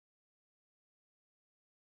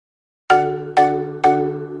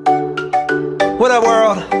What up,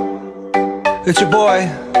 world? It's your boy,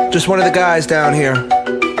 just one of the guys down here.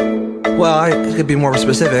 Well, I could be more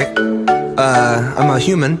specific. I'm a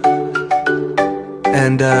human.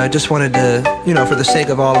 And just wanted to, you know, for the sake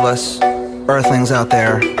of all of us earthlings out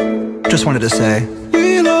there, just wanted to say,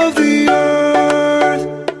 we love the earth,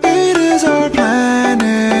 it is our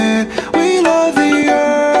planet. We love the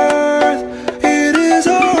earth, it is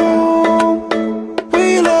our home.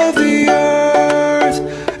 We love the earth,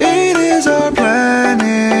 it is our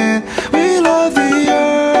planet. We love the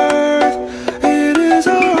earth, it is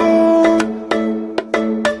our home.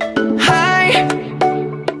 Hi,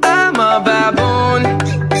 I'm a baboon.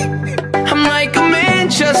 I'm like a man,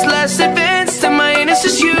 just less advanced, and my anus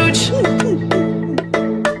is huge.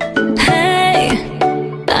 Hey,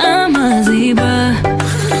 I'm a zebra.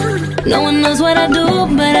 No one knows what I do,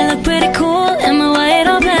 but I look pretty cool in my white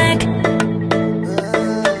or black.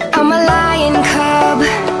 I'm a lion cub,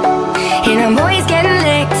 and I'm always getting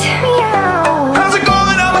licked. Meow. How's it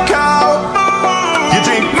going? I'm a cow. You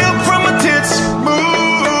drink milk from my tits.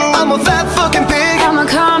 I'm a fat fucking pig. I'm a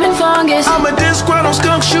common fungus. I'm a disgruntled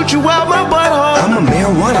skunk, shoot you out my butthole. I'm a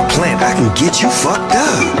marijuana plant, I can get you fucked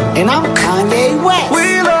up. And I'm Kanye West.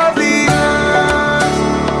 We love the earth,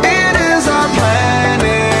 it is our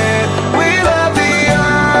planet. We love the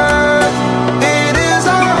earth, it is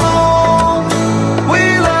our home.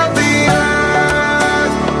 We love the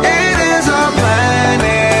earth, it is our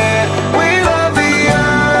planet. We love the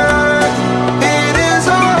earth, it is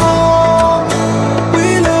our home.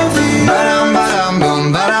 We love the earth.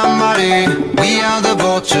 We are the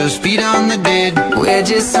vultures, feet on the dead. We're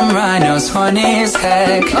just some rhinos, funny as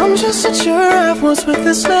heck. I'm just a giraffe once with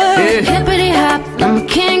a snake. Hippity hop, I'm a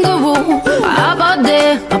kangaroo. How about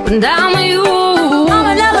there, up and down with you? I'm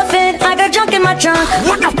an elephant, I got junk in my trunk.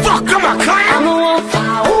 What the fuck? I'm a clown. I'm a wolf.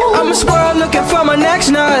 I'm a squirrel looking for my next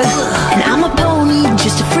nut. And I'm a pony,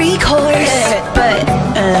 just a freak horse. But,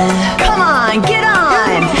 come on, get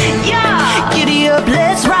on. Yeah, giddy up,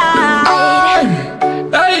 let's ride.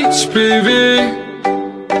 HPV,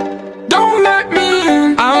 don't let me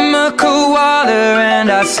in. I'm a koala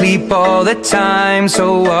and I sleep all the time.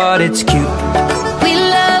 So what, it's cute. We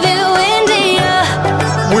love you, India.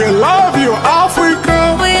 We love you,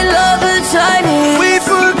 Africa. We love you, Tiny. We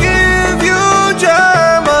forgive you,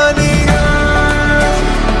 Germany.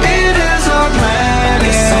 It is our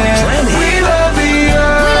planet. We love the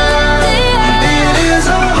earth. It is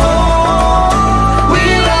our home. We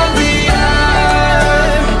love the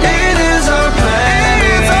earth. It is our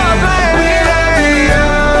planet. We love the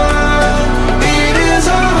earth. It is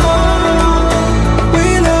our home. We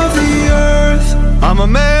love the earth. I'm a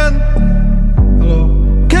man. Hello.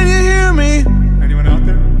 Can you hear me? Anyone out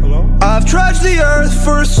there? Hello? I've trudged the earth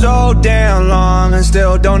for so damn long and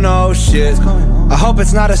still don't know shit. I hope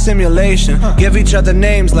it's not a simulation. Give each other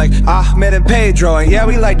names like Ahmed and Pedro. And yeah,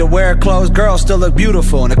 we like to wear clothes, girls still look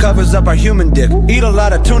beautiful, and it covers up our human dick. Eat a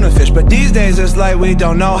lot of tuna fish, but these days it's like we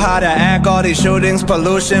don't know how to act. All these shootings,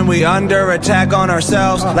 pollution, we under attack on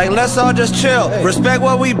ourselves. Like, let's all just chill, respect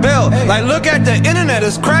what we built. Like, look at the internet,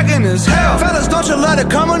 it's cracking as hell. Fellas, don't you let it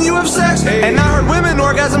come when you have sex. And I heard women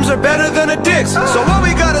orgasms are better than a dick's. So what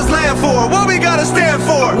we got is land for, what we gotta stand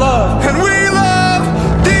for, love. And we love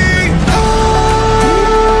the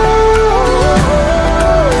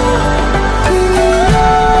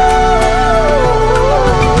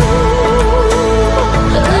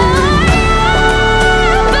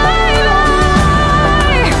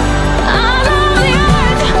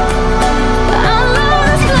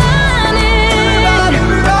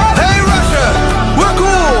Hey Russia, we're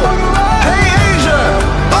cool. Hey Asia,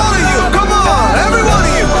 all of you, come on, every one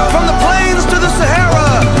of you. From the plains to the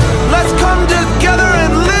Sahara, let's come together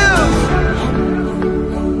and live.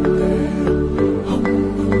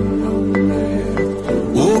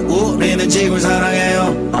 Nene chicos,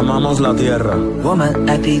 amamos la tierra. Woman,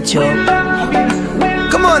 I beat you.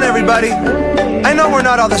 Come on, everybody. I know we're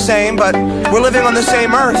not all the same, but we're living on the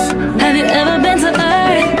same earth. Have you ever been to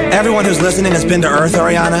Earth? Everyone who's listening has been to Earth,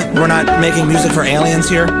 Ariana. We're not making music for aliens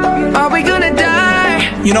here. Are we gonna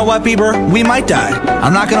die? You know what, Bieber? We might die.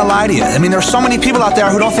 I'm not gonna lie to you. I mean, there's so many people out there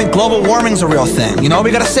who don't think global warming's a real thing. You know, we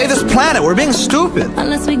gotta save this planet. We're being stupid.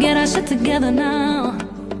 Unless we get our shit together now.